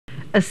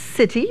A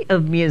city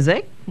of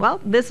music?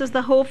 Well, this is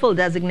the hopeful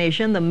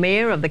designation the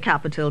mayor of the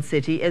capital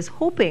city is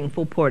hoping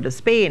for Port of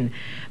Spain.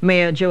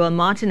 Mayor Joel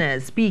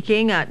Martinez,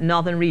 speaking at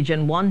Northern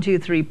Region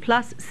 123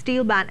 Plus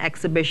Steelband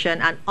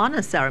exhibition and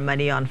honor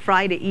ceremony on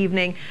Friday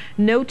evening,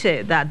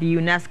 noted that the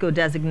UNESCO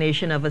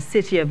designation of a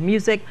city of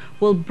music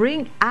will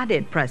bring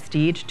added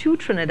prestige to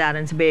Trinidad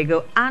and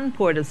Tobago and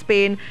Port of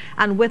Spain,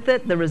 and with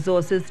it the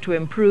resources to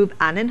improve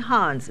and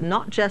enhance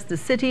not just the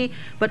city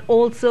but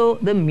also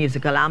the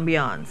musical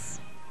ambiance.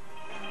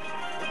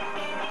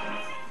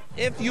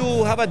 If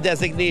you have a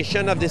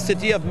designation of the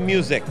city of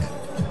music,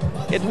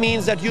 it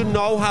means that you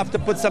now have to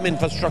put some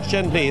infrastructure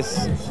in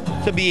place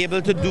to be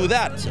able to do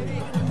that.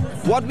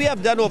 What we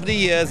have done over the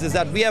years is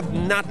that we have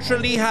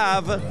naturally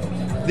have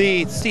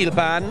the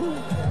steelpan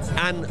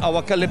and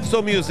our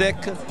calypso music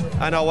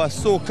and our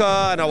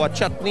soca and our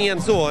chutney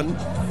and so on,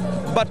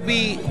 but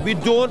it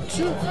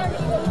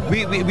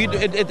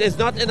is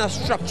not in a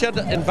structured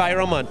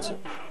environment.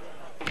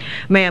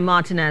 Mayor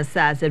Martinez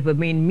says it would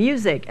mean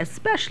music,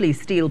 especially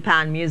steel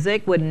pan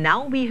music, would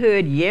now be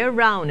heard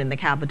year-round in the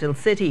capital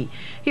city.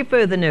 He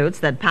further notes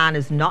that pan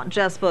is not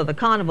just for the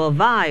Carnival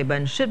vibe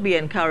and should be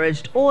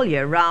encouraged all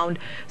year round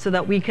so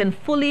that we can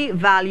fully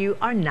value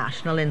our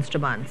national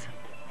instruments.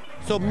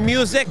 So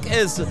music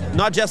is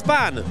not just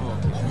pan,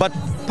 but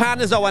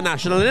pan is our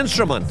national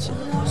instrument.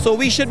 So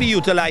we should be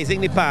utilizing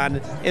the pan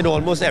in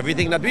almost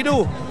everything that we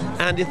do.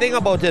 And the thing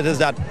about it is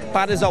that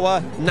pan is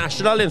our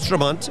national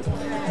instrument.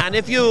 And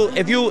if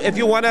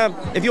you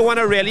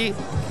wanna really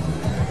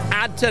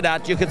add to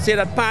that, you could say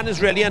that pan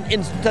is really an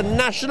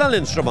international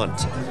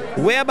instrument,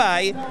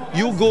 whereby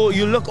you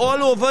look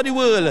all over the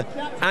world,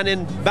 and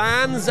in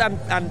bands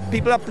and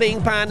people are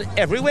playing pan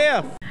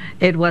everywhere.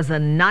 It was a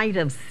night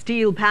of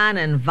steel pan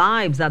and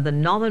vibes at the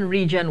Northern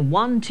Region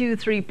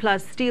 123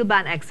 Plus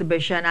Steelband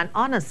exhibition and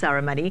honor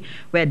ceremony,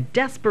 where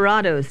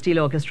Desperado Steel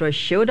Orchestra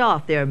showed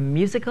off their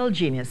musical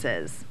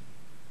geniuses.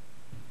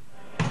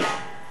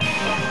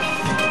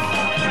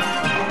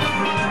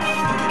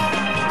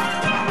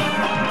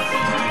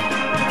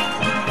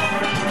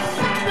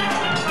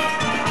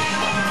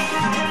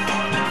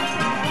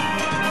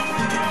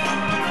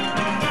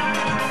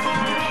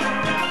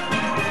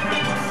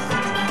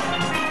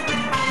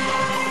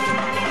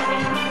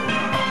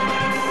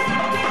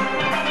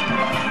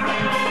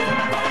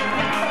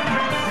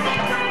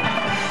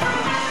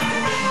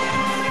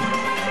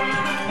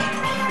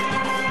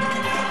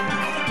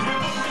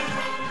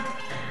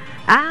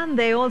 And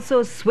they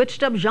also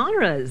switched up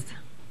genres.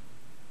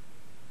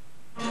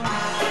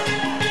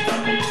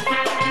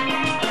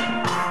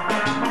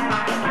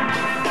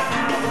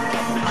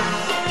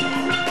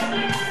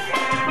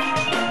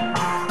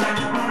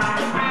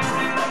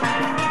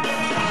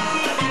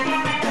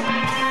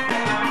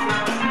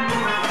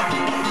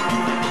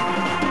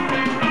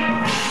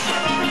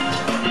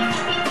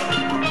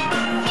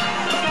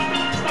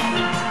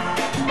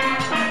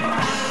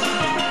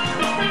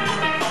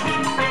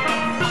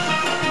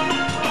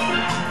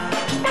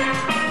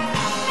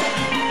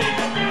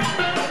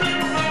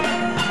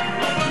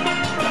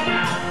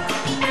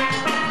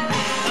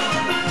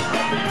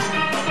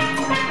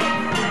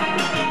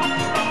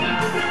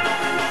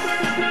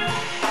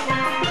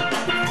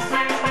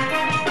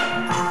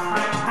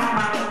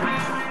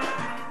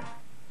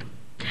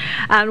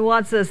 And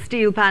what's a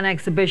steel pan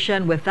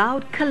exhibition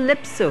without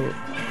calypso?